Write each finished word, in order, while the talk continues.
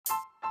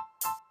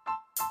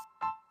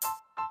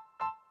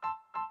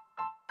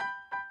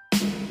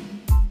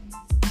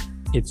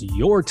It's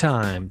your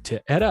time to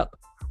ed up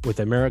with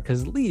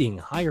America's leading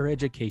higher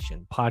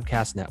education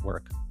podcast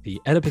network,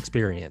 the EdUp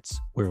Experience,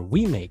 where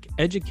we make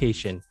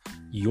education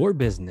your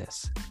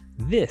business.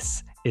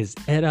 This is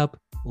EdUp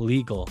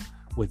Legal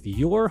with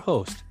your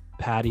host,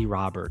 Patty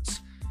Roberts.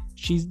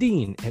 She's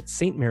Dean at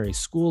St. Mary's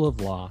School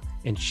of Law,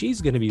 and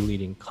she's going to be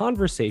leading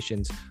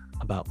conversations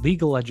about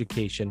legal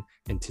education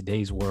in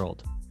today's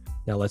world.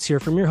 Now let's hear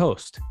from your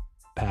host,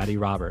 Patty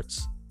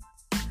Roberts.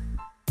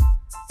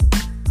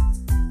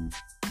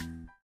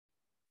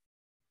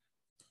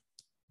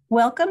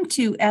 Welcome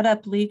to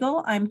EdUp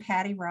Legal. I'm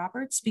Patty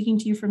Roberts, speaking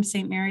to you from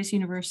St. Mary's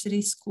University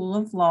School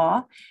of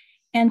Law.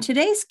 And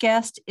today's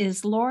guest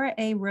is Laura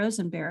A.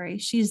 Rosenberry.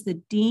 She's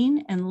the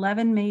Dean and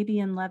Levin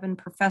Mabey and Levin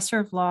Professor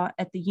of Law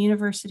at the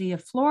University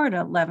of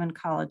Florida Levin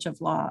College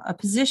of Law, a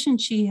position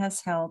she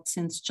has held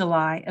since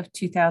July of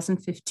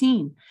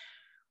 2015.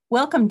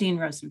 Welcome, Dean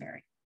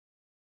Rosenberry.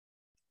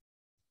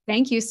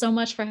 Thank you so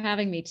much for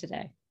having me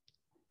today.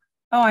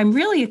 Oh, I'm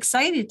really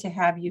excited to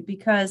have you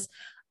because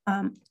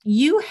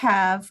you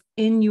have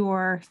in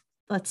your,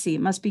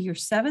 it must be your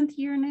 7th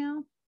year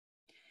now?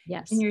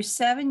 Yes. In your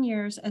 7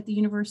 years at the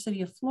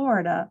University of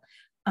Florida,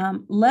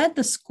 led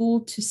the school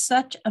to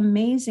such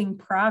amazing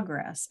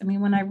progress. I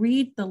mean, when I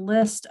read the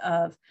list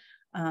of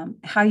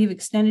how you've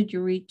extended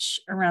your reach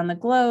around the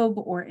globe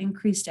or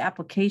increased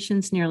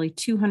applications nearly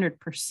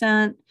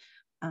 200%,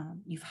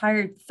 you've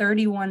hired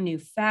 31 new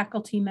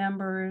faculty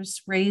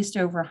members, raised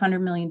over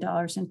 $100 million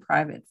in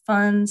private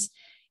funds,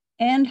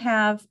 and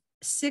have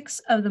 6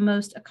 of the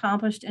most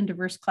accomplished and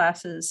diverse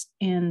classes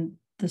in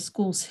the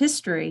school's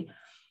history.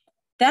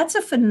 That's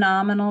a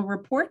phenomenal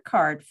report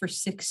card for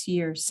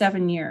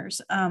 7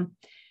 years.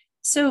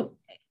 So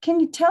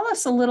can you tell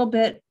us a little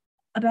bit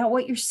about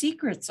what your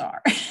secrets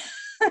are?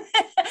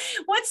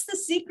 What's the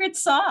secret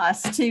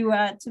sauce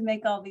to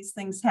make all these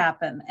things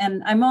happen?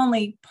 And I'm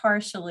only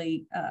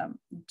partially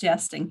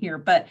jesting here,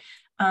 but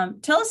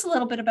tell us a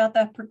little bit about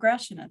that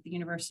progression at the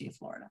University of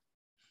Florida.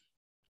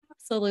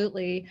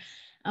 Absolutely.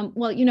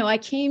 Well, I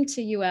came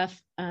to UF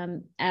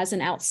as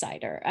an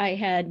outsider. I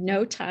had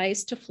no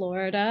ties to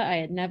Florida. I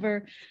had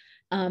never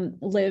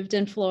lived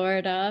in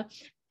Florida.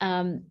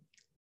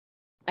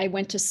 I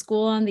went to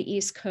school on the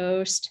East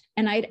Coast,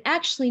 and I'd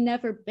actually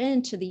never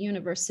been to the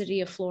University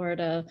of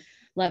Florida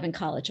Levin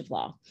College of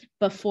Law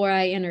before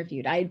I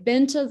interviewed. I had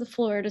been to the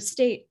Florida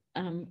State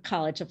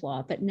College of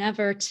Law, but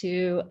never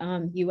to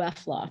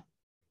UF Law.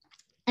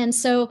 And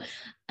so,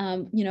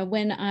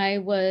 when I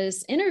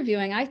was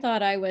interviewing, I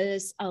thought I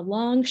was a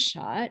long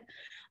shot,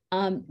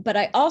 but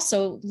I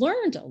also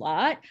learned a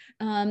lot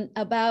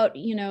about,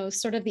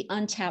 sort of the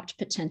untapped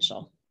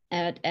potential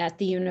at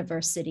the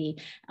university.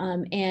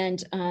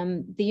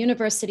 The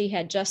university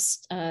had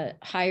just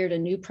hired a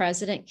new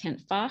president,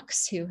 Kent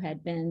Fox, who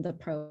had been the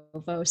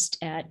provost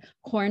at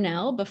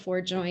Cornell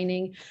before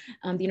joining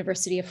the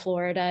University of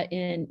Florida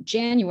in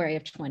January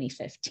of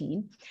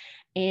 2015.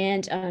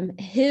 And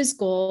his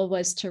goal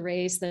was to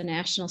raise the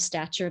national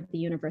stature of the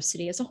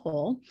university as a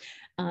whole,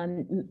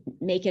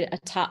 make it a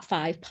top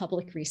 5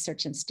 public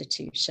research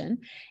institution.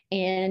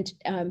 And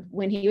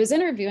when he was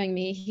interviewing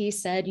me, he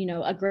said,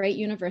 a great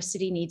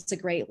university needs a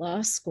great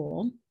law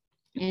school.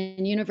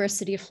 And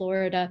University of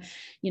Florida,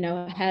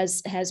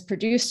 has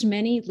produced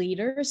many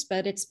leaders,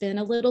 but it's been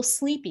a little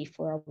sleepy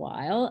for a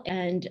while.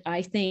 And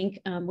I think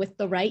with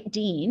the right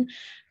dean,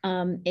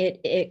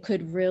 it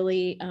could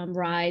really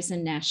rise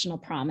in national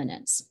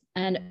prominence.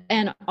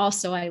 And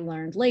also I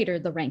learned later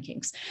the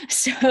rankings.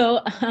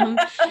 So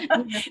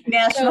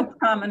national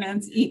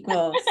prominence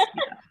equals.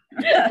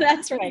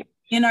 That's right.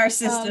 In our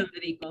system,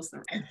 it equals the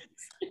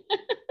rankings.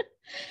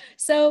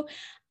 So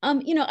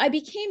I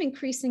became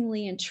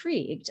increasingly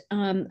intrigued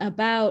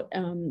about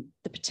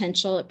the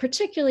potential,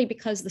 particularly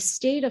because the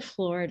state of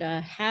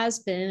Florida has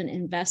been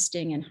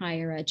investing in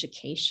higher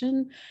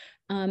education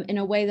in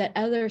a way that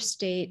other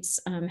states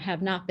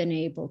have not been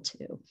able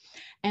to.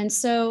 And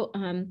so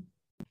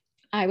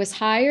I was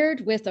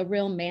hired with a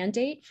real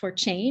mandate for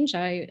change.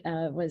 I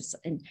was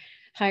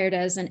hired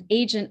as an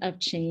agent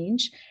of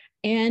change.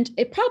 And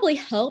it probably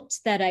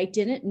helped that I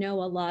didn't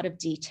know a lot of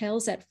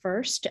details at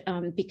first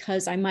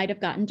because I might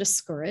have gotten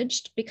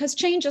discouraged because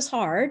change is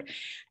hard.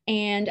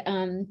 And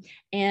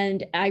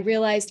I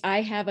realized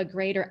I have a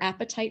greater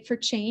appetite for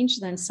change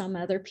than some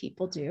other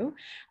people do.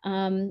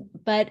 I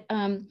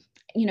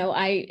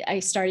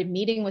started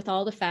meeting with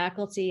all the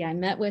faculty. I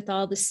met with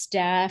all the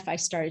staff. I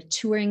started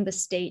touring the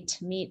state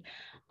to meet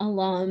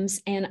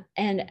alums. And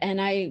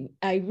I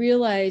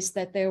realized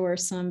that there were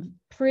some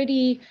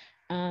pretty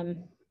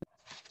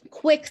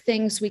quick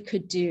things we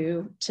could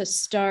do to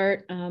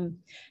start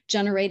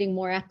generating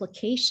more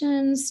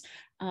applications,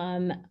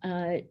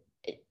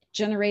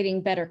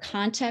 generating better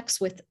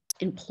contacts with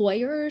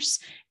employers,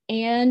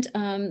 and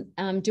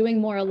doing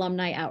more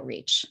alumni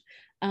outreach.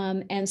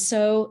 And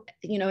so,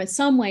 in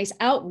some ways,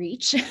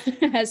 outreach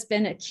has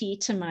been a key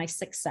to my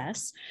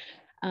success.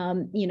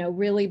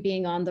 Really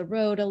being on the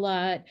road a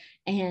lot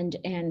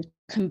and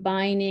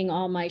combining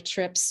all my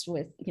trips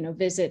with,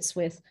 visits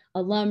with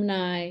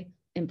alumni,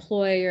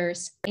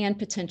 employers and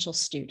potential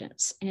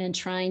students, and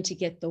trying to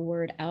get the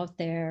word out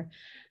there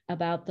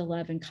about the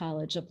Levin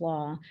College of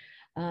Law.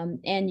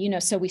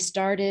 And, so we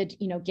started,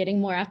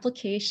 getting more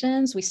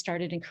applications. We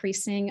started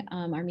increasing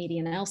our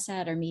median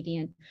LSAT, our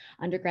median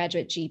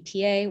undergraduate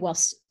GPA, while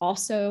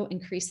also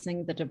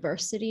increasing the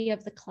diversity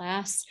of the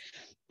class.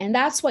 And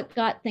that's what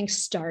got things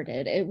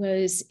started. It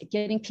was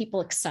getting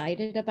people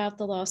excited about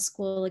the law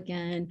school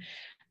again.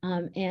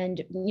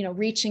 And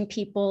reaching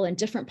people in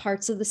different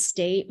parts of the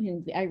state.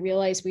 And I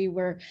realized we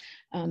were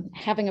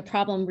having a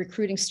problem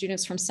recruiting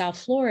students from South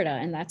Florida,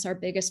 and that's our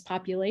biggest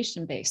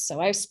population base. So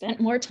I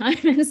spent more time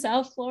in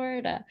South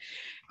Florida.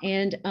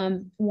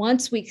 And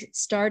once we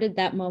started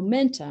that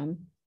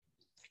momentum,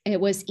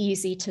 it was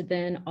easy to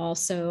then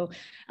also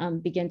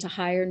begin to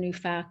hire new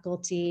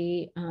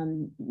faculty,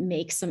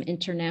 make some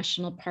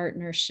international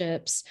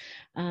partnerships,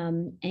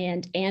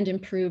 and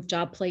improve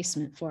job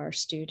placement for our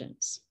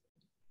students.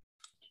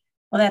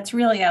 Well, that's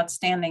really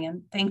outstanding.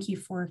 And thank you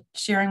for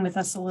sharing with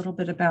us a little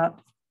bit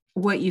about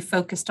what you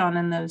focused on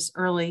in those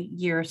early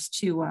years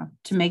to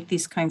make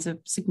these kinds of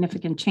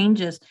significant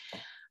changes.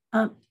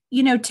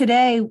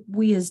 Today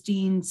we as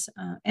deans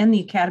and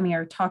the Academy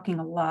are talking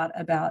a lot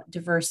about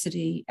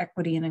diversity,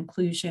 equity, and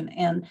inclusion.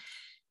 And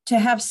to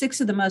have 6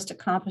 of the most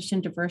accomplished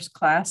and diverse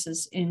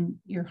classes in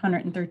your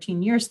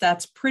 113 years,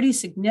 that's pretty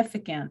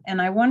significant.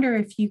 And I wonder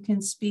if you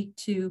can speak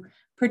to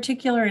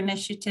particular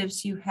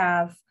initiatives you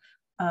have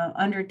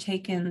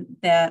undertaken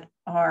that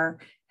are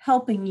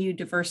helping you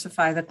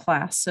diversify the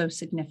class so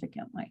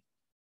significantly.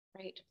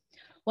 Right.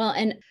 Well,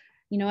 and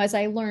as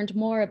I learned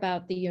more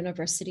about the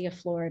University of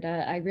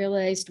Florida, I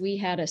realized we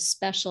had a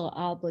special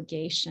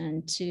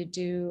obligation to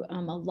do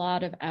a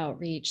lot of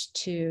outreach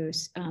to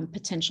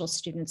potential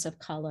students of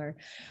color,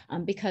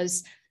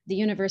 because the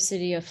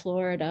University of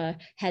Florida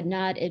had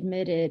not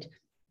admitted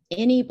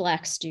any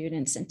Black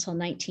students until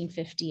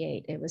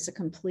 1958. It was a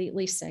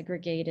completely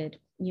segregated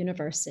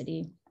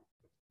university.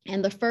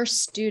 And the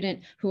first student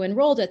who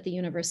enrolled at the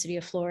University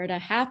of Florida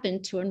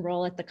happened to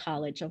enroll at the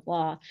College of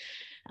Law.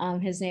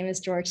 His name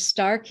is George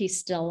Stark. He's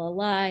still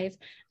alive.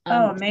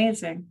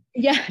 Amazing.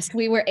 Yes,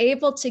 we were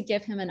able to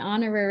give him an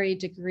honorary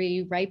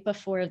degree right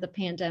before the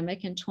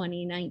pandemic in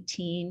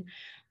 2019,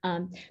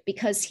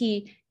 because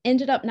he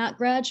ended up not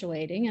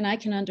graduating, and I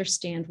can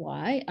understand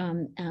why.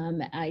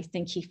 I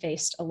think he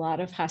faced a lot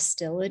of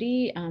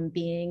hostility,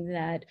 being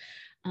that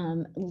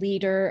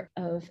leader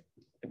of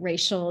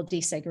racial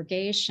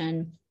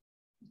desegregation.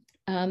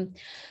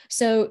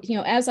 So,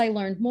 as I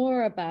learned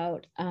more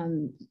about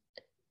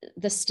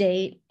the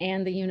state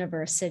and the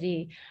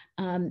university,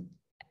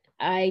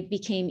 I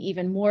became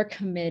even more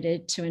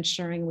committed to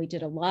ensuring we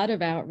did a lot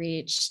of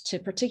outreach to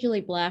particularly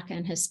Black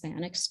and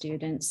Hispanic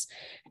students,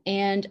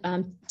 and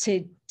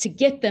to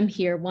get them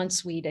here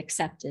once we'd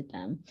accepted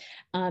them.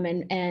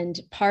 And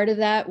part of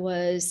that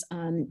was,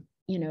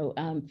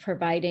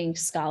 providing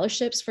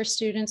scholarships for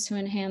students who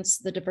enhance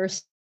the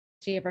diversity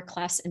of our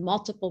class in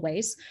multiple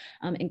ways,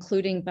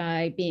 including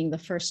by being the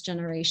first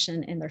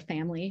generation in their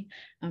family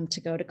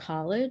to go to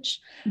college.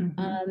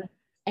 Mm-hmm.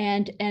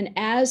 And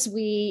as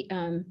we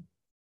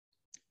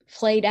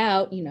played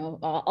out,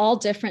 all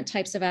different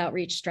types of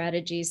outreach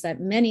strategies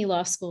that many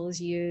law schools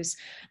use,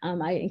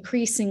 I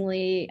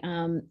increasingly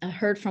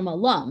heard from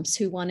alums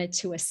who wanted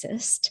to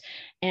assist.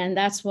 And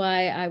that's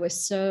why I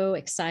was so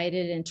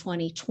excited in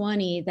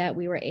 2020 that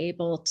we were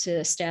able to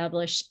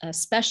establish a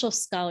special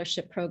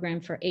scholarship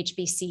program for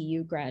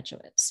HBCU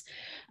graduates.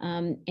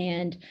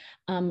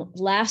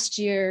 Last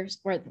year,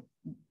 or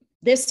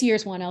this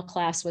year's 1L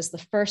class was the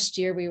first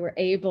year we were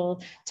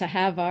able to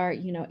have our,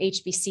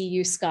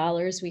 HBCU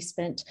scholars. We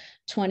spent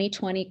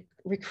 2020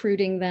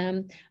 recruiting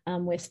them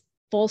with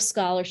full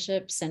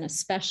scholarships and a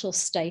special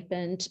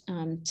stipend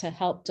to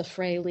help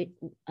defray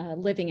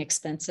living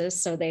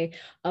expenses. So they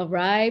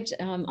arrived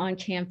on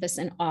campus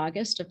in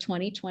August of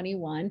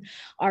 2021.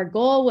 Our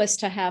goal was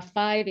to have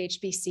 5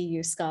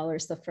 HBCU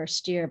scholars the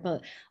first year,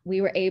 but we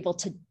were able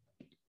to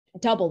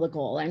double the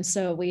goal. And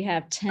so we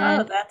have 10.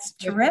 Oh, that's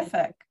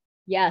terrific.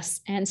 Yes.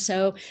 And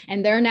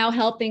they're now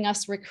helping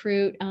us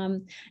recruit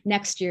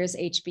next year's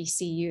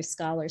HBCU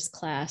scholars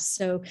class.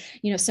 So,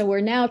 so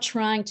we're now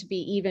trying to be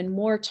even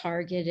more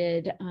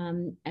targeted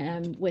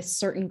with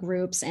certain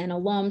groups, and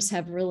alums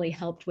have really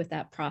helped with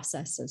that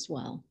process as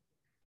well.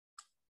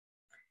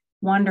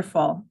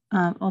 Wonderful.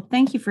 Well,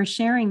 thank you for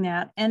sharing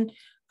that. And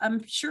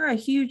I'm sure a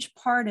huge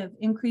part of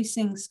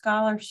increasing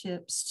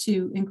scholarships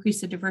to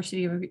increase the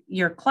diversity of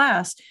your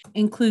class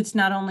includes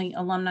not only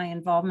alumni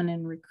involvement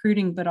in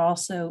recruiting, but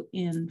also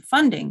in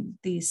funding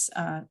these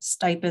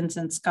stipends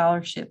and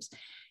scholarships.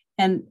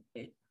 And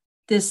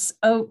this,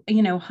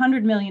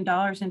 $100 million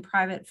in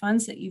private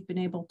funds that you've been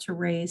able to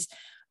raise.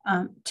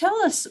 Tell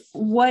us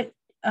what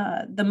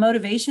the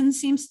motivation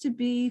seems to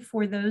be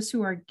for those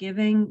who are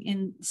giving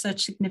in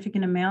such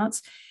significant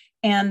amounts,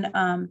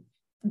 and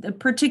the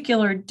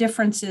particular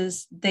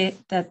differences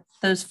that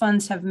those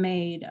funds have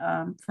made,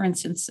 for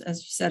instance, as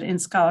you said, in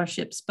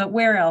scholarships, but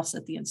where else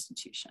at the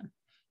institution?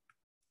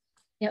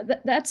 Yeah,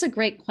 that's a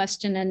great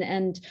question.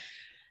 And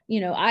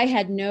I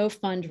had no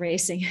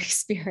fundraising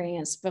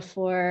experience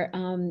before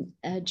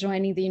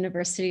joining the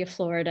University of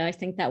Florida. I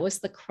think that was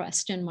the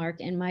question mark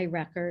in my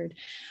record.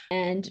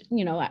 And,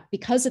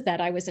 because of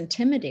that, I was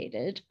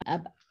intimidated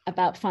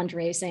about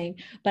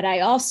fundraising, but I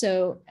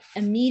also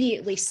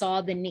immediately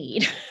saw the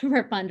need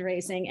for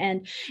fundraising.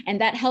 And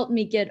that helped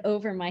me get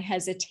over my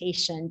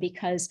hesitation,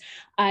 because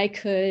I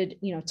could,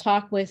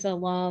 talk with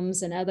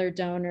alums and other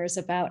donors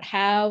about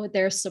how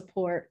their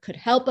support could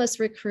help us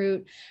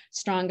recruit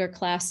stronger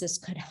classes,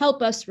 could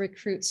help us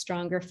recruit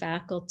stronger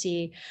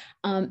faculty,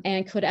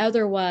 and could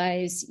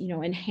otherwise,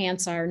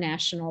 enhance our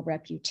national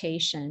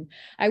reputation.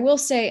 I will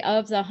say,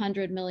 of the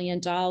 $100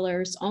 million,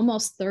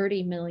 almost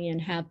 $30 million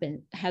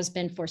has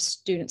been for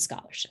student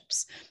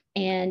scholarships.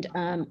 And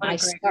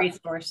what a great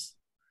resource.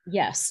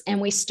 Yes, and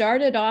we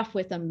started off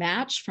with a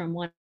match from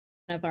one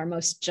of our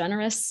most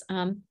generous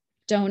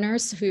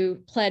donors, who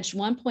pledged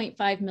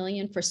 $1.5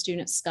 million for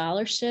student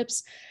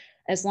scholarships,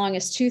 as long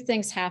as two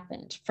things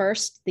happened.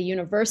 First, the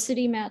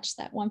university matched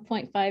that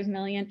 $1.5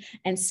 million.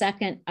 And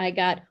second, I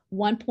got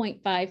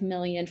 $1.5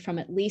 million from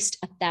at least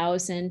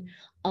 1,000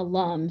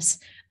 alums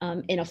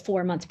in a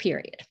 4-month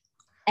period.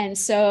 And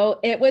so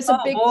it was a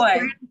big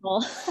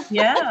scramble.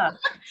 Yeah.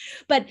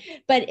 but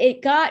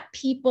it got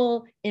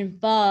people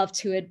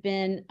involved who had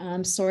been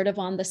sort of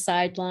on the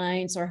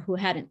sidelines, or who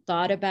hadn't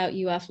thought about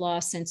UF Law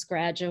since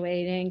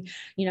graduating.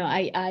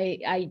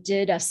 I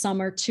did a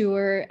summer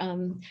tour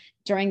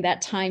during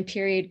that time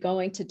period,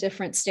 going to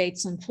different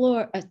states in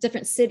Florida,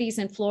 different cities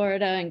in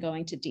Florida, and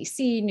going to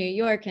DC, New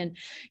York, and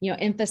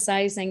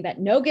emphasizing that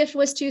no gift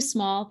was too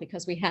small,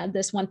 because we had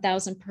this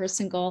 1,000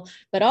 person goal,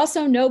 but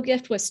also no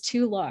gift was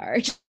too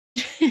large,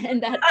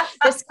 and that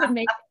this could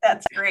make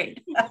that's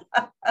great.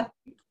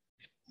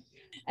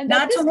 And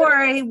not to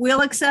worry,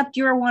 we'll accept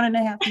your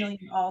 $1.5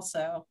 million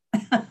also.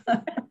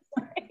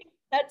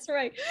 That's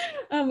right.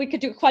 We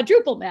could do a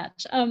quadruple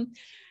match.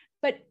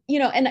 But,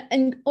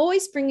 and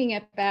always bringing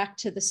it back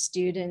to the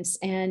students,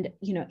 and,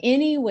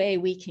 any way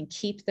we can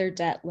keep their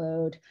debt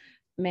load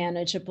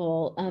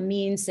manageable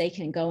means they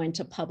can go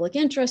into public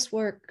interest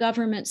work,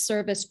 government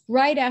service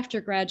right after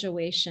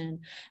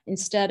graduation,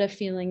 instead of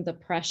feeling the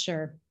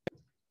pressure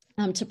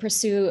to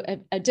pursue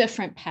a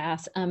different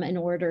path in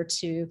order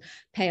to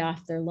pay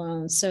off their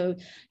loans. So,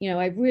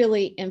 I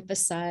really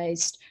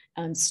emphasized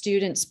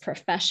students'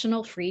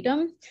 professional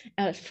freedom,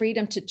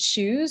 freedom to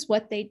choose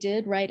what they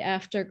did right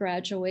after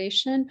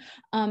graduation,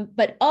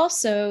 but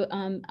also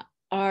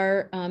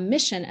our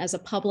mission as a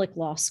public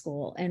law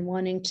school, and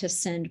wanting to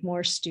send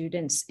more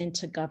students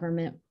into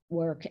government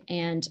work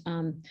and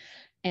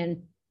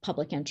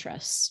public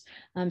interests.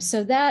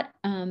 So that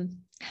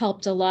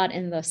helped a lot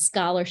in the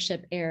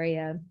scholarship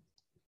area.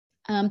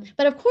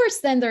 But of course,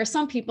 then there are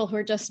some people who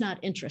are just not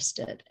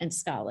interested in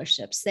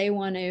scholarships. They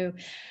want to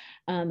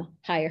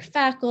hire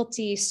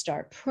faculty,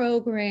 start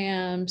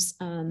programs,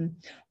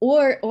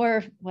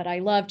 or what I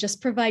love,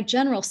 just provide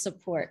general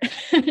support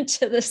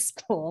to the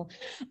school.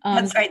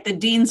 That's right, the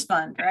Dean's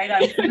Fund, right?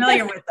 I'm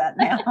familiar with that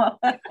now.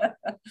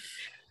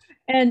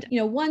 And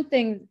one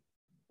thing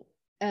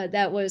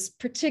that was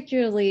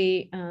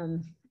particularly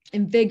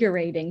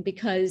invigorating,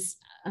 because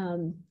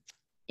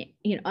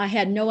I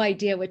had no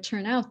idea it would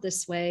turn out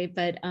this way,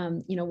 but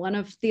one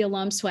of the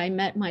alums who I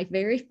met my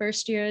very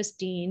first year as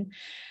dean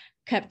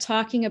kept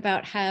talking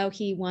about how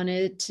he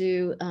wanted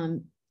to,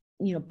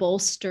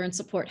 bolster and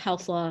support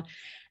health law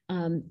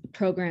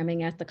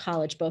programming at the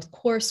college, both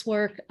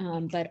coursework,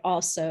 but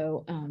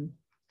also,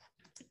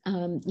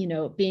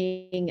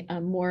 being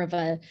more of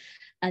a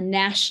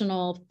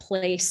national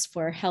place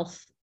for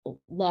health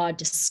law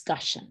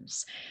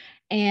discussions.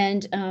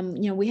 And,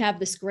 we have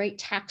this great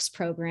tax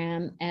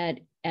program at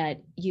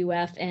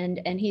UF,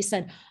 and he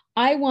said,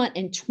 I want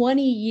in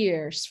 20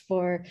 years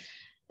for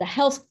the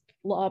health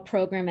law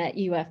program at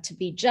UF to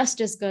be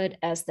just as good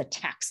as the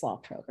tax law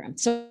program.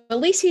 So at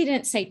least he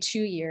didn't say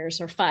 2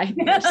 years or 5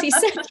 years. He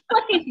said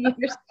 20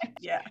 years.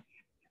 Yeah.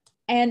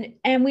 And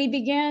we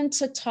began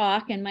to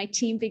talk, and my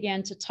team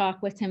began to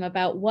talk with him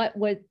about what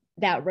would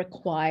that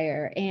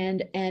require.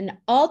 And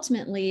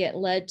ultimately it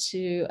led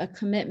to a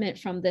commitment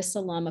from this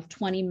alum of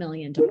 $20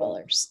 million,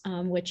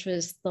 which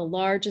was the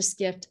largest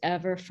gift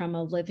ever from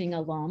a living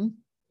alum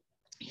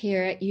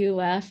here at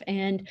UF.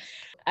 And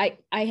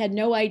I had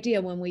no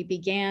idea when we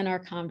began our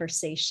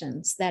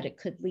conversations that it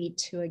could lead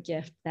to a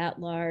gift that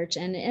large.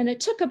 And it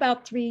took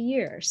about 3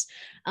 years.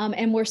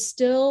 And we're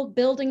still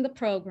building the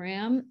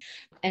program,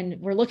 and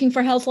we're looking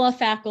for health law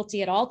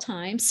faculty at all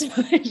times. So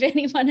if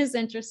anyone is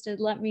interested,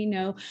 let me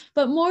know.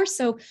 But more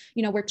so,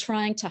 we're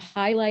trying to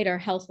highlight our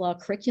health law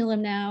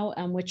curriculum now,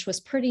 which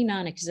was pretty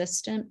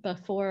non-existent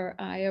before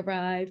I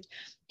arrived,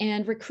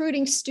 and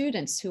recruiting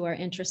students who are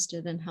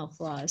interested in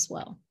health law as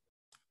well.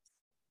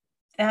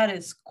 That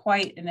is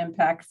quite an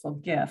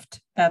impactful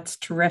gift. That's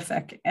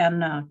terrific.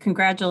 And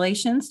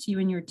congratulations to you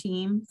and your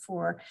team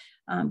for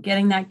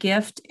getting that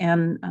gift,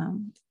 and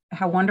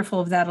how wonderful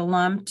of that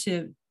alum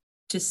to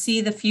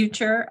see the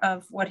future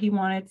of what he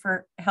wanted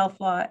for health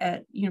law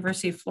at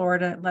University of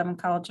Florida, Levin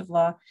College of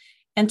Law,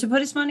 and to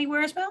put his money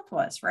where his mouth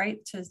was,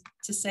 right?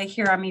 To say,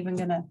 here, I'm even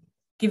going to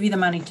give you the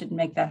money to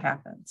make that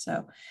happen.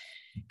 So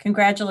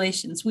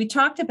congratulations. We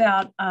talked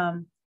about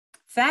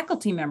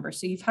faculty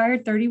members. So you've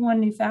hired 31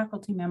 new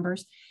faculty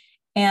members.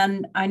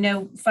 And I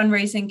know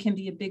fundraising can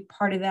be a big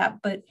part of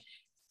that, but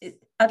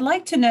I'd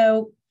like to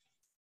know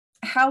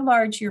how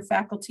large your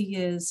faculty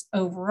is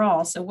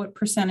overall. So what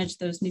percentage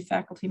those new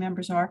faculty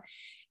members are,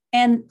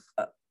 and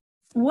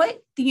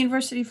what the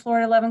University of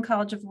Florida 11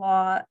 College of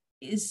Law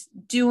is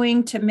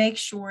doing to make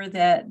sure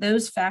that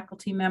those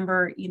faculty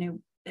members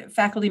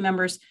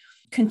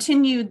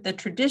continue the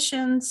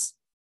traditions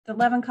the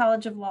 11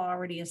 College of Law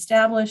already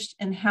established,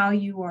 and how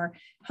you are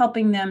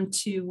helping them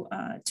to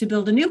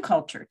build a new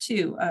culture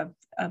too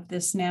of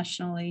this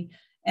nationally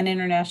and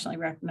internationally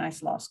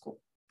recognized law school.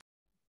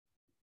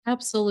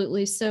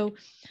 Absolutely. So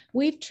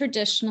we've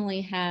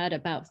traditionally had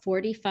about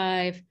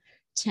 45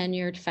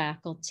 tenured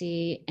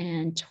faculty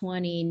and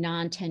 20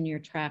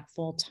 non-tenured track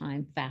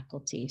full-time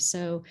faculty.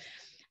 So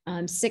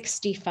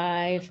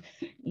 65,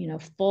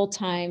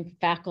 full-time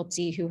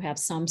faculty who have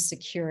some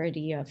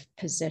security of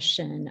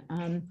position.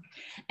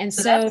 And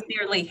so that's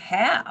nearly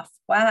half.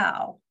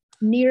 Wow.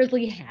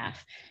 Nearly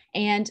half.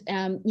 And,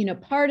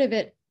 part of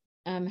it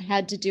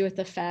had to do with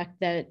the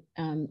fact that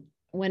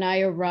when I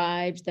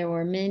arrived, there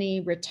were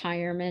many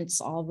retirements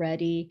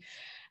already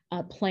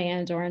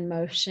planned or in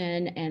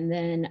motion. And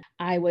then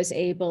I was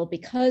able,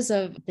 because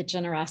of the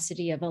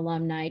generosity of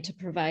alumni, to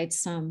provide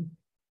some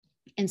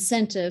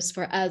incentives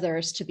for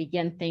others to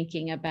begin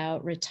thinking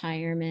about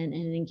retirement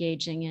and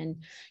engaging in,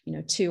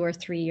 2 or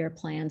 3 year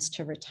plans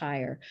to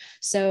retire.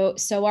 So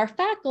our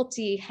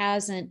faculty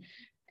hasn't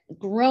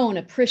grown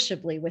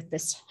appreciably with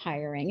this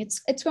hiring.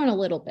 It's grown a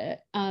little bit,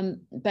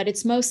 but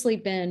it's mostly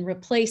been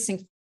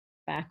replacing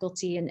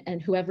faculty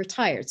and who have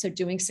retired. So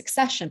doing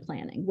succession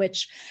planning,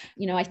 which,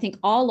 I think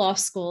all law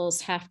schools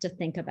have to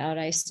think about.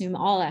 I assume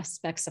all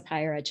aspects of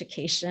higher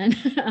education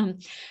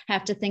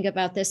have to think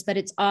about this, but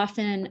it's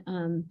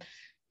often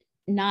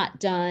not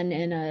done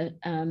in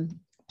a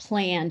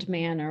planned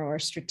manner or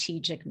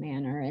strategic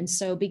manner. And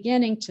so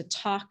beginning to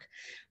talk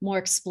more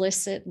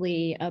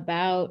explicitly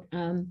about,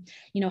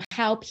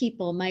 how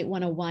people might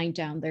want to wind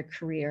down their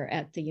career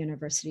at the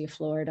University of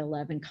Florida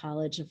 11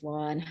 College of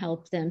Law and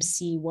help them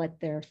see what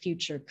their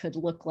future could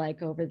look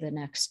like over the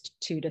next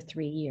 2 to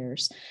 3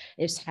 years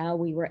is how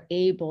we were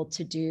able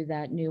to do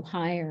that new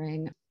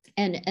hiring,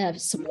 and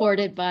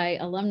supported by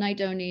alumni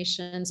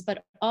donations,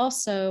 but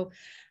also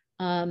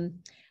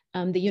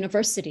the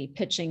university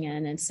pitching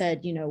in and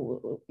said,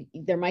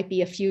 there might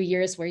be a few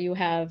years where you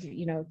have,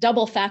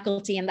 double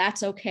faculty, and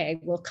that's okay.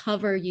 We'll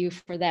cover you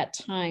for that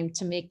time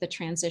to make the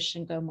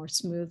transition go more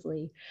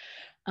smoothly.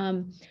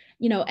 And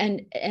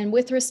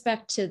with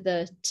respect to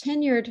the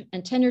tenured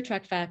and tenure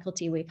track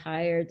faculty we've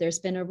hired, there's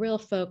been a real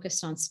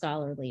focus on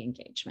scholarly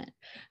engagement.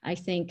 I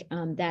think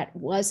that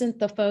wasn't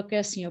the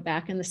focus,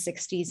 back in the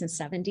 60s and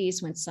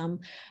 70s when some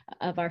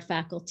of our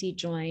faculty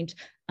joined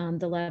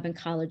the 11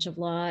 College of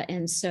Law.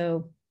 And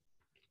so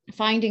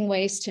finding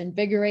ways to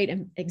invigorate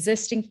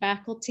existing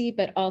faculty,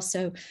 but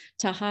also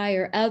to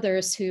hire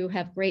others who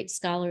have great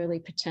scholarly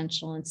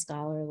potential and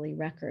scholarly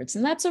records.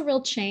 And that's a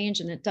real change,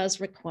 and it does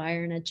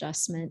require an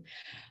adjustment.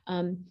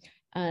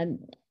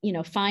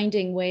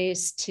 Finding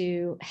ways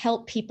to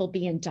help people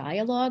be in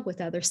dialogue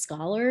with other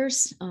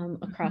scholars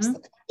across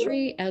the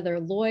country, other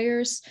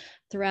lawyers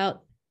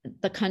throughout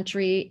the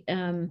country,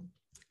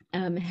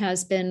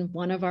 has been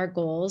one of our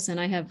goals. And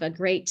I have a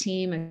great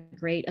team, a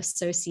great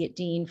associate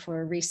dean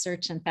for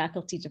research and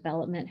faculty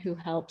development who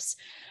helps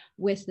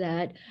with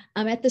that.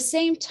 At the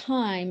same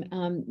time,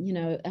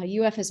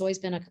 UF has always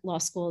been a law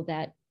school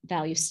that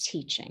values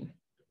teaching.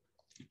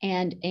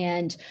 And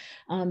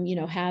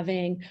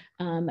having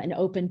an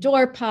open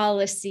door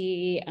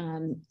policy,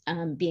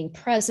 being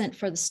present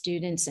for the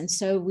students. And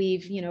so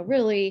we've,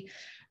 really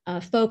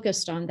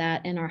focused on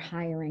that in our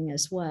hiring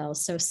as well.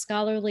 So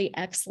scholarly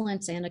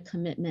excellence and a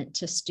commitment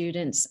to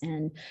students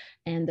and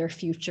their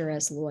future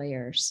as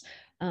lawyers.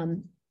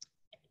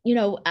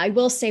 I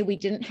will say we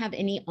didn't have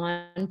any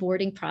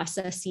onboarding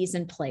processes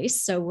in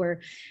place. So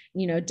we're,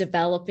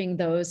 developing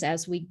those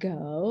as we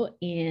go.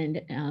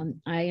 And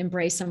I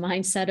embrace a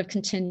mindset of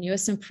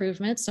continuous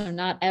improvement. So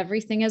not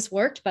everything has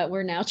worked, but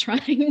we're now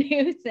trying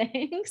new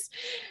things.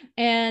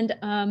 And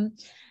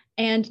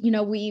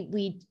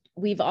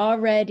we've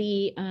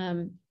already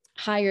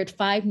hired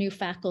 5 new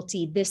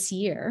faculty this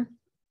year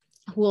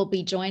who will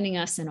be joining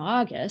us in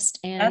August.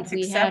 And that's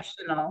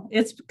exceptional.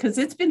 It's because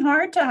it's been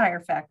hard to hire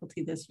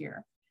faculty this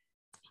year.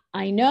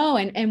 I know.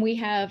 And we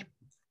have,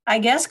 I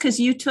guess, because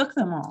you took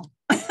them all.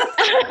 and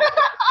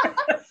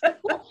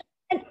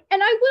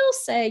I will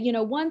say,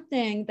 one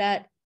thing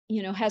that,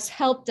 has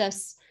helped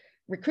us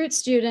recruit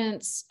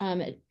students,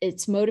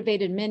 it's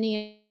motivated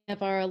many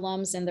of our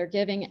alums and their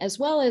giving, as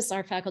well as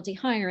our faculty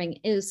hiring,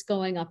 is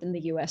going up in the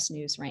US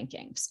News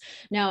rankings.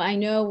 Now, I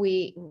know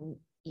we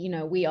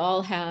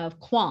all have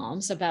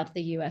qualms about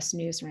the US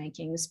News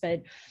rankings,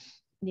 but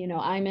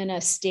I'm in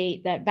a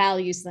state that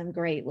values them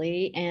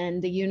greatly,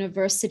 and the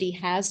university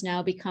has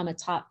now become a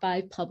top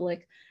 5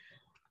 public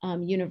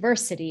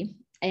university.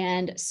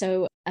 And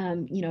so,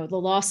 the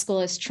law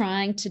school is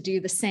trying to do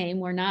the same.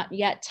 We're not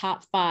yet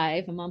top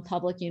 5 among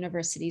public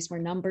universities. We're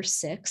number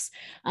 6,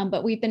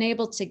 but we've been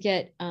able to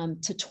get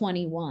to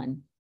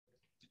 21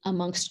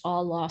 amongst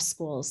all law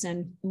schools.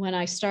 And when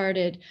I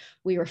started,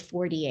 we were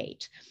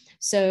 48.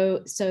 So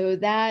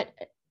that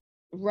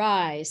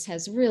rise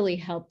has really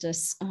helped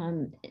us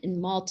in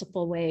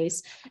multiple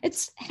ways.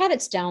 It's had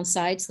its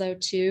downsides though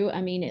too.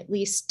 I mean, at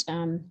least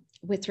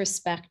with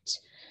respect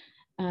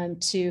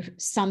to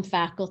some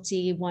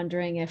faculty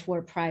wondering if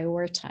we're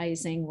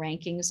prioritizing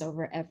rankings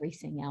over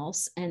everything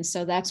else. And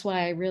so that's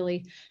why I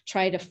really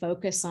try to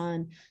focus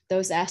on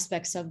those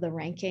aspects of the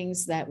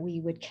rankings that we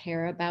would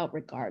care about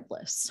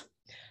regardless.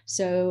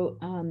 So,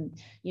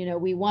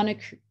 we want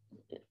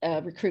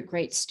to recruit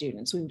great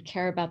students. We would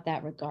care about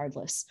that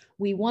regardless.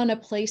 We want to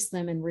place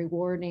them in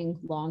rewarding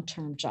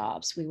long-term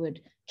jobs. We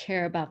would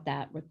care about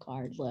that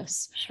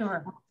regardless.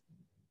 Sure.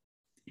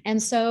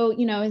 And so,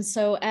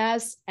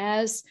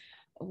 as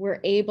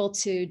we're able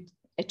to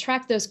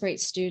attract those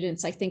great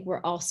students, I think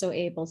we're also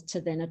able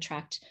to then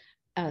attract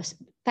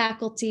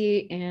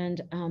faculty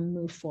and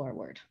move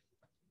forward.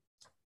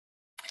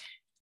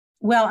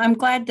 Well, I'm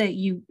glad that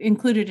you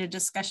included a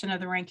discussion of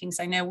the rankings.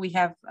 I know we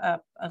have a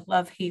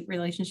love-hate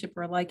relationship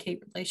or a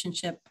like-hate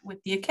relationship with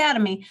the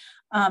Academy,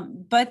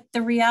 but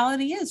the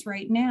reality is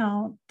right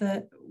now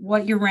that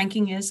what your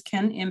ranking is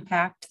can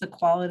impact the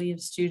quality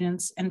of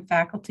students and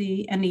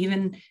faculty and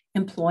even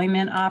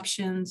employment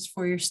options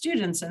for your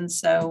students. And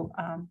so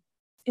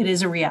it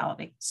is a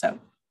reality. So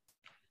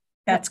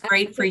that's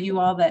great for you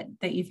all that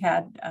you've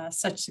had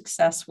such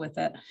success with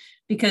it,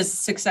 because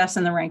success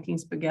in the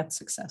rankings begets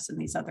success in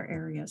these other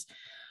areas.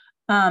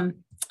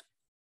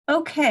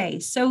 Okay,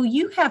 so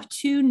you have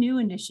 2 new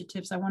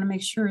initiatives I want to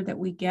make sure that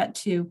we get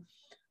to.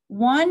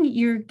 One,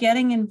 you're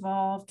getting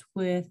involved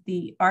with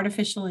the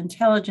Artificial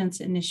Intelligence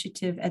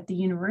Initiative at the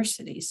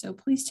university. So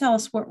please tell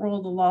us what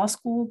role the law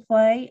school will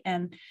play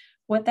and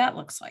what that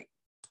looks like.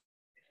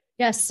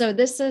 Yes, so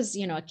this is,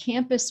 a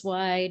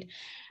campus-wide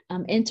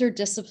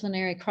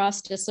interdisciplinary,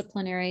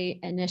 cross-disciplinary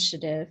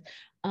initiative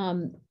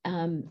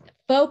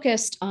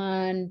focused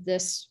on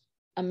this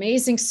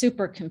amazing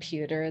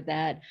supercomputer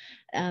that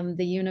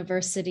the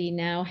university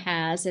now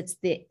has. It's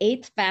the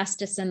 8th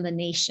fastest in the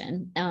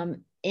nation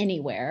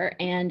anywhere.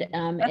 And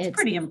that's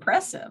pretty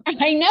impressive.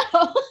 I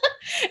know.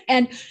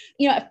 And,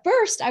 at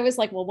first I was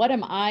like, well, what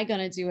am I going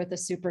to do with a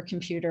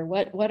supercomputer?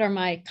 What are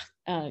my,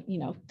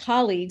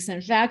 colleagues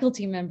and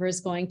faculty members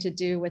going to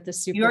do with the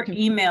supercomputer? Your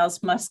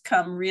emails must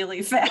come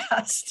really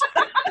fast,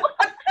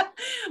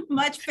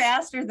 much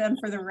faster than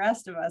for the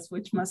rest of us,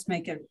 which must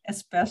make it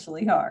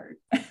especially hard.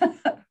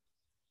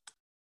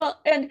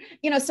 Well, and,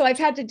 so I've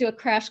had to do a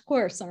crash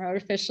course on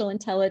artificial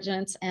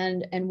intelligence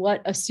and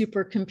what a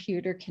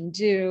supercomputer can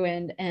do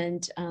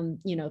and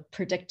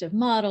predictive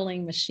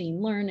modeling, machine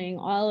learning,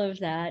 all of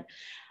that.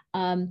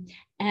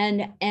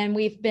 And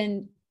we've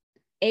been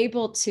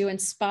able to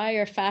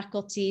inspire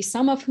faculty,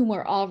 some of whom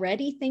were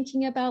already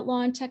thinking about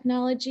law and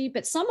technology,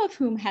 but some of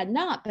whom had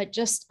not, but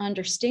just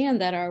understand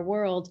that our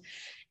world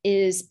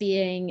is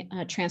being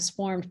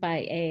transformed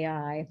by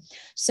AI.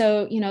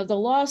 So, the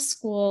law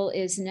school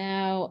is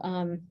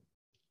now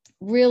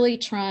really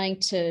trying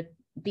to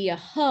be a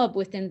hub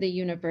within the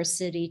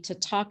university to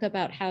talk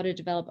about how to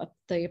develop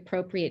the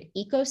appropriate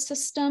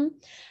ecosystem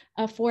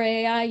for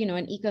AI,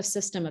 an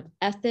ecosystem of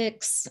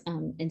ethics,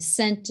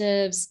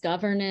 incentives,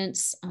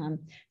 governance,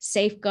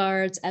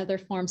 safeguards, other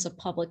forms of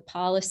public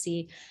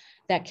policy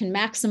that can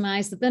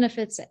maximize the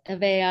benefits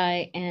of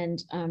AI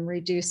and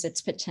reduce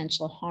its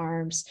potential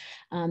harms.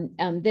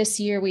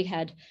 This year, we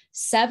had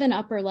 7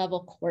 upper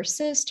level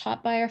courses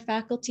taught by our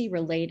faculty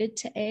related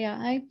to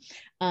AI.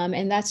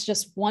 And that's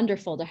just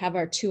wonderful to have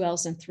our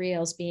 2Ls and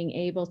 3Ls being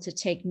able to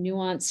take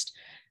nuanced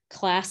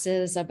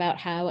classes about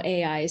how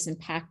AI is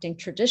impacting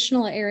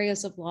traditional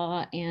areas of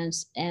law and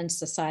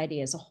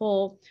society as a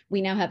whole.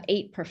 We now have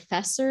 8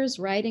 professors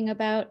writing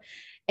about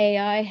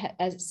AI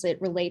as it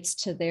relates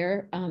to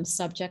their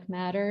subject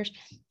matters.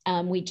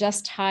 We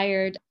just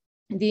hired,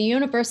 the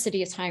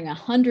university is hiring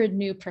 100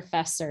 new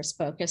professors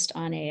focused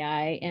on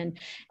AI. And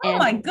oh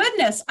my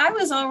goodness, I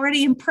was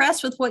already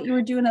impressed with what you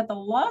were doing at the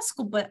law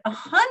school, but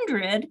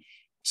 100?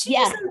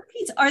 Yeah.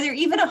 Are there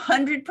even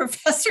 100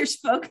 professors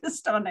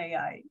focused on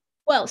AI?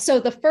 Well, so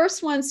the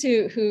first ones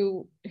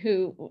who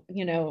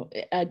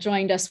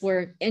joined us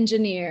were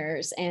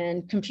engineers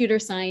and computer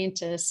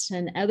scientists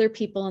and other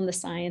people in the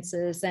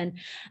sciences. And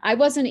I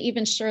wasn't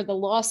even sure the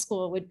law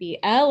school would be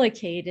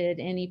allocated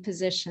any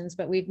positions,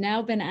 but we've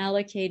now been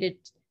allocated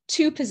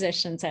 2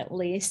 positions at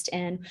least.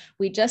 And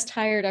we just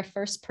hired our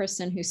first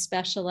person who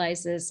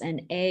specializes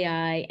in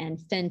AI and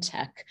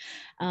fintech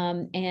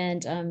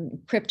and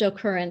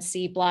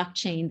cryptocurrency,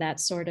 blockchain, that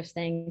sort of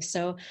thing.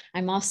 So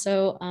I'm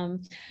also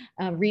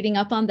reading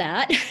up on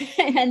that.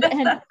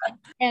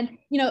 and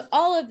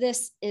all of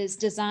this is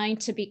designed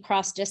to be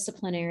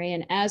cross-disciplinary.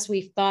 And as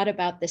we've thought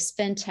about this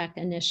fintech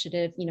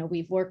initiative,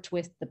 we've worked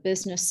with the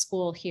business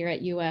school here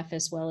at UF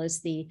as well as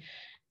the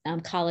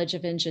College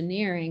of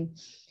Engineering.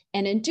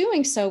 And in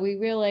doing so, we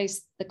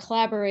realized the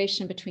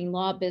collaboration between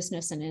law,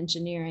 business, and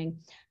engineering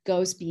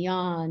goes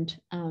beyond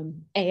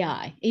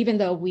AI, even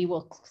though we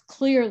will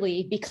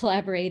clearly be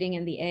collaborating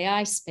in the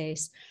AI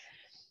space.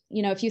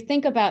 If you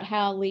think about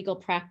how legal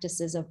practice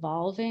is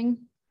evolving,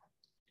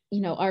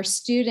 our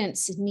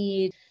students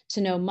need to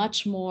know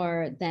much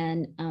more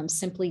than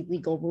simply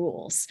legal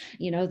rules.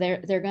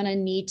 They're going to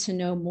need to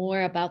know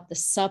more about the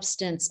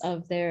substance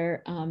of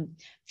their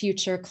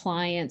future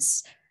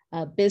clients'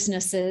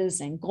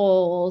 businesses and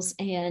goals,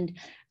 and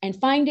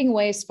finding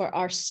ways for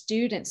our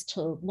students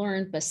to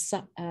learn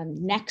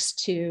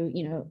next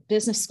to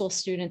business school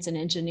students and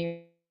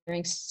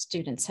engineering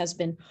students has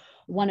been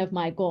one of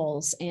my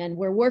goals. And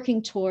we're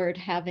working toward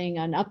having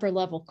an upper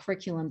level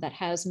curriculum that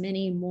has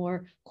many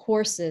more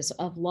courses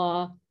of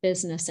law,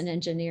 business, and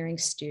engineering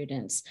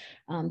students.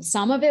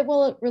 Some of it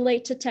will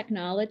relate to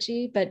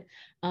technology, but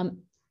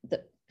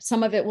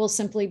some of it will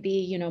simply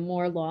be,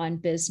 more law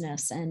and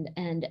business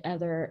and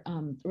other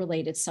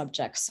related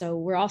subjects. So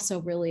we're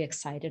also really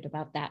excited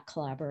about that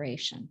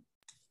collaboration.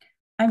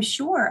 I'm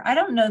sure. I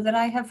don't know that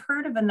I have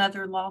heard of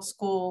another law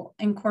school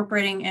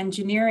incorporating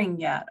engineering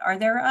yet. Are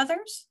there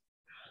others?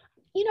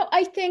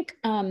 I think,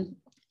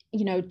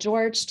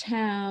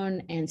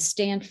 Georgetown and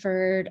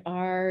Stanford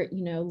are,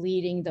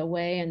 leading the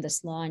way in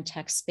this law and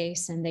tech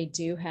space, and they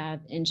do have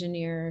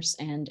engineers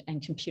and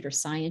computer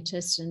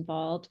scientists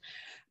involved.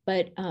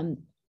 But,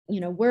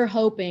 we're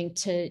hoping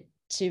to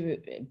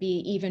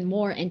be even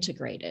more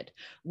integrated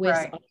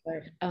with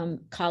our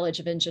College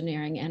of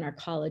Engineering and our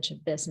College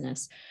of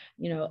Business.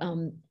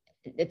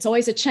 It's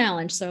always a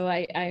challenge. So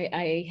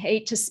I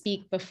hate to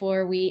speak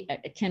before we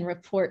can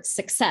report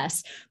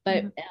success,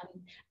 but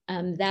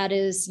that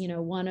is,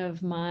 one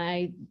of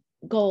my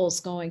goals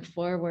going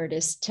forward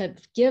is to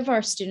give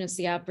our students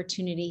the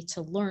opportunity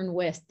to learn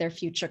with their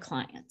future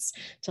clients,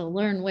 to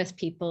learn with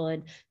people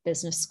in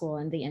business school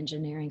and the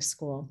engineering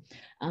school.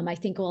 I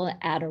think will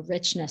add a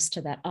richness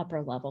to that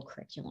upper level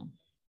curriculum.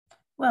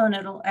 Well,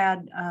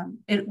 and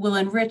it will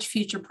enrich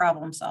future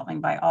problem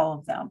solving by all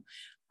of them.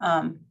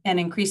 And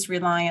increase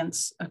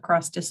reliance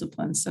across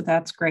disciplines. So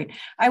that's great.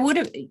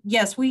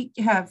 Yes, we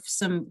have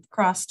some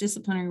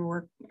cross-disciplinary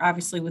work,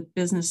 obviously with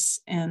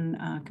business and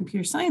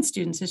computer science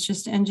students. It's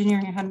just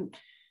engineering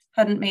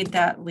hadn't made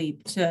that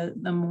leap to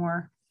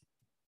the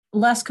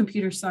less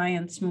computer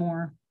science,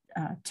 more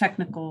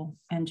technical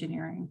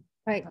engineering.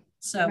 Right.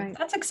 So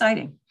That's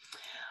exciting.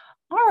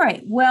 All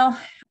right. Well,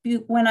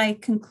 when I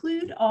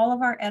conclude all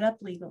of our EdUp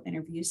Legal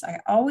interviews,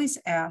 I always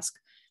ask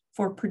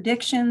for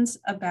predictions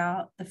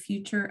about the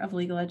future of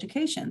legal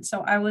education.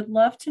 So I would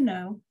love to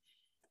know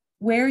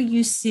where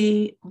you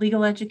see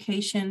legal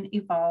education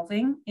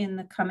evolving in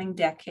the coming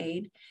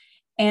decade.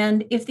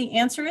 And if the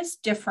answer is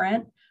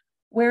different,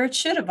 where it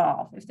should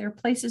evolve. If there are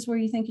places where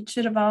you think it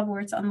should evolve, where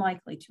it's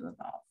unlikely to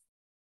evolve.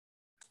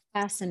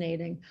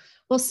 Fascinating.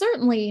 Well,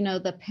 certainly,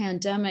 the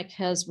pandemic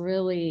has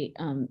really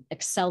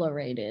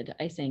accelerated,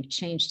 I think,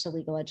 change to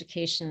legal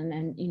education.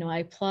 And, I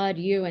applaud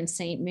you and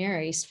St.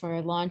 Mary's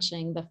for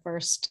launching the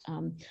first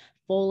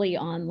fully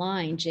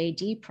online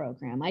JD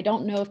program. I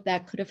don't know if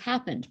that could have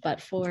happened, but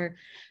for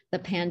the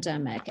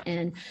pandemic.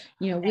 And,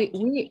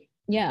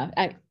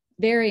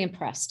 very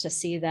impressed to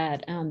see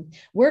that.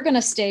 We're going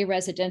to stay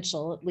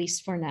residential, at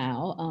least for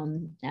now.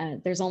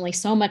 There's only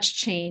so much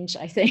change,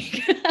 I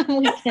think,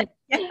 we have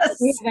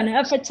an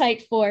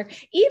appetite for,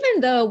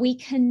 even though we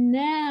can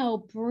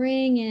now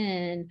bring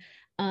in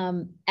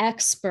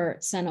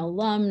experts and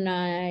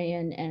alumni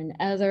and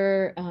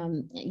other,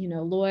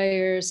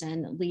 lawyers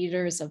and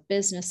leaders of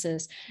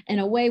businesses in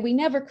a way we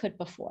never could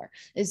before.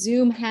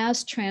 Zoom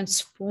has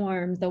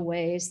transformed the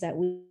ways that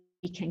we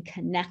can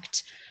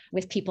connect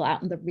with people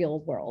out in the real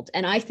world.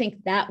 And I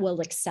think that will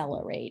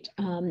accelerate,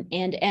 and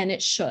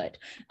it should.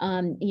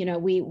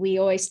 We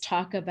always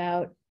talk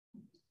about,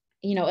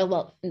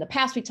 well, in the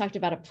past, we talked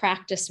about a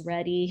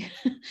practice-ready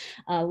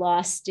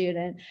law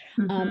student.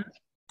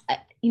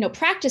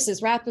 Practice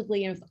is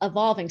rapidly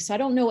evolving, so I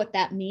don't know what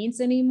that means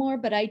anymore,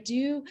 but I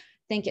do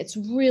think it's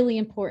really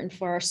important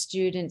for our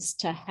students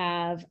to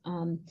have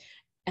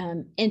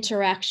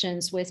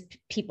interactions with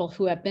people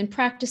who have been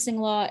practicing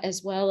law,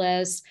 as well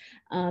as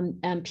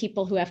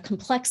people who have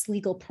complex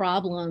legal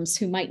problems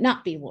who might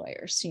not be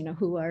lawyers,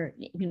 who are,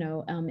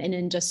 in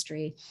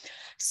industry.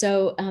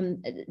 So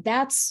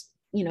that's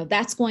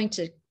going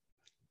to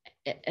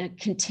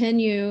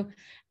continue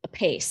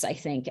apace, I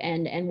think.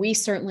 And we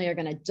certainly are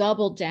going to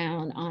double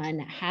down on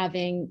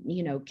having,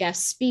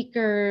 guest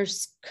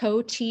speakers,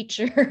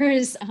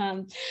 co-teachers,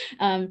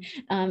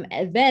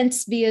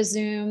 events via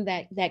Zoom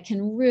that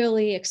can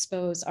really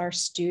expose our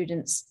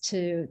students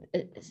to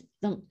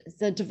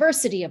the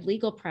diversity of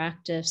legal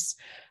practice,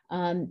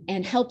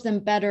 and help them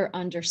better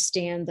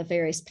understand the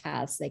various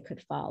paths they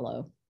could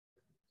follow.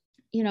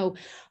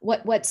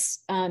 What's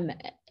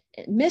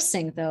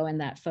missing, though, in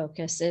that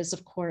focus is,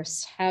 of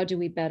course, how do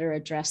we better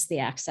address the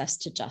access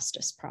to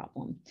justice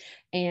problem?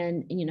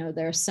 And,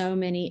 there are so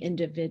many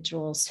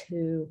individuals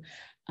who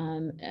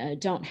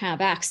don't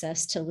have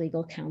access to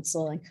legal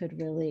counsel and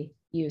could really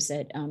use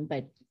it.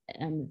 But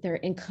their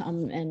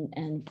income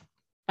and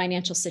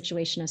financial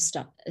situation is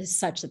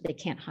such that they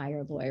can't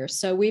hire lawyers.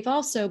 So we've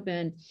also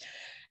been,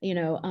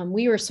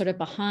 we were sort of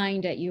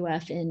behind at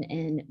UF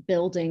in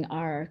building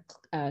our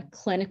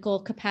clinical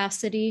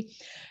capacity.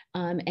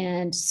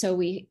 And so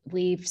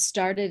we've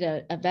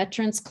started a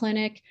veterans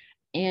clinic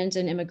and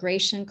an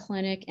immigration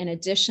clinic in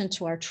addition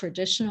to our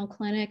traditional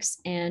clinics.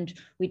 And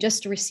we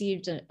just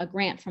received a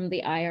grant from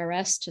the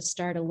IRS to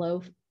start a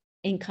low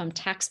income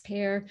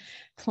taxpayer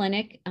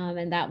clinic.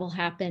 And that will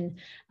happen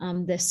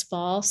this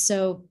fall.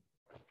 So,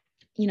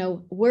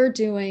 we're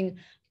doing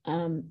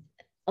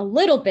a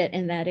little bit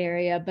in that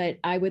area, but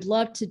I would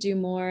love to do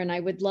more. And I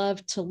would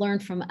love to learn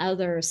from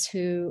others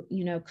who,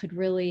 could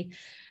really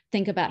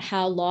think about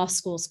how law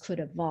schools could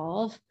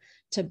evolve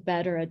to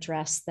better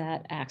address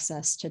that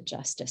access to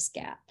justice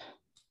gap.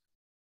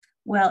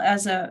 Well,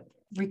 as a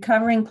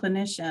recovering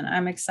clinician,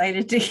 I'm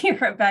excited to hear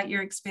about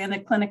your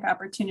expanded clinic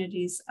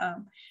opportunities.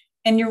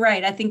 And you're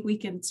right, I think we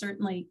can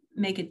certainly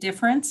make a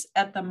difference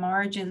at the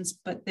margins,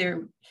 but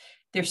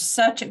there's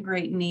such a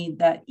great need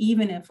that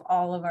even if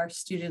all of our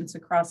students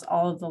across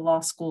all of the law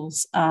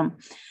schools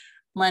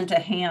lent a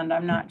hand,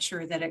 I'm not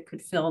sure that it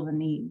could fill the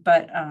need,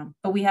 but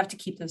we have to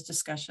keep those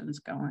discussions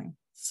going.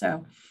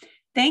 So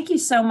thank you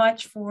so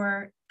much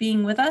for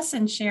being with us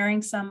and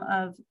sharing some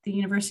of the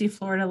University of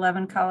Florida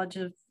Levin College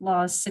of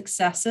Law's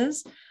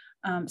successes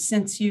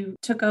since you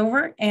took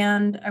over.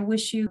 And I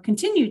wish you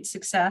continued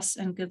success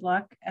and good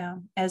luck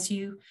as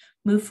you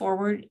move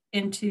forward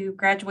into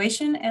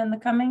graduation and the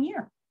coming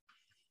year.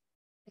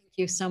 Thank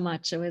you so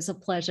much. It was a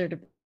pleasure to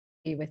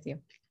be with you.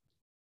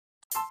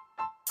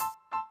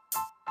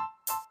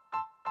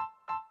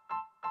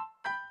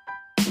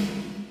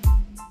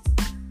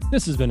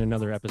 This has been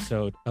another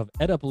episode of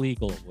EdUp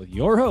Legal with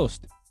your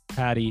host,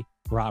 Patty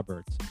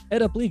Roberts.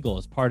 EdUp Legal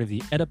is part of the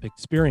EdUp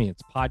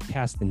Experience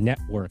podcast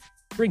network,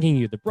 bringing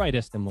you the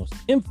brightest and most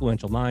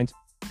influential minds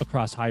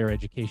across higher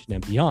education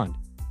and beyond.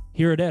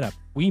 Here at EdUp,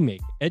 we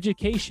make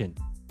education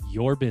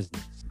your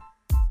business.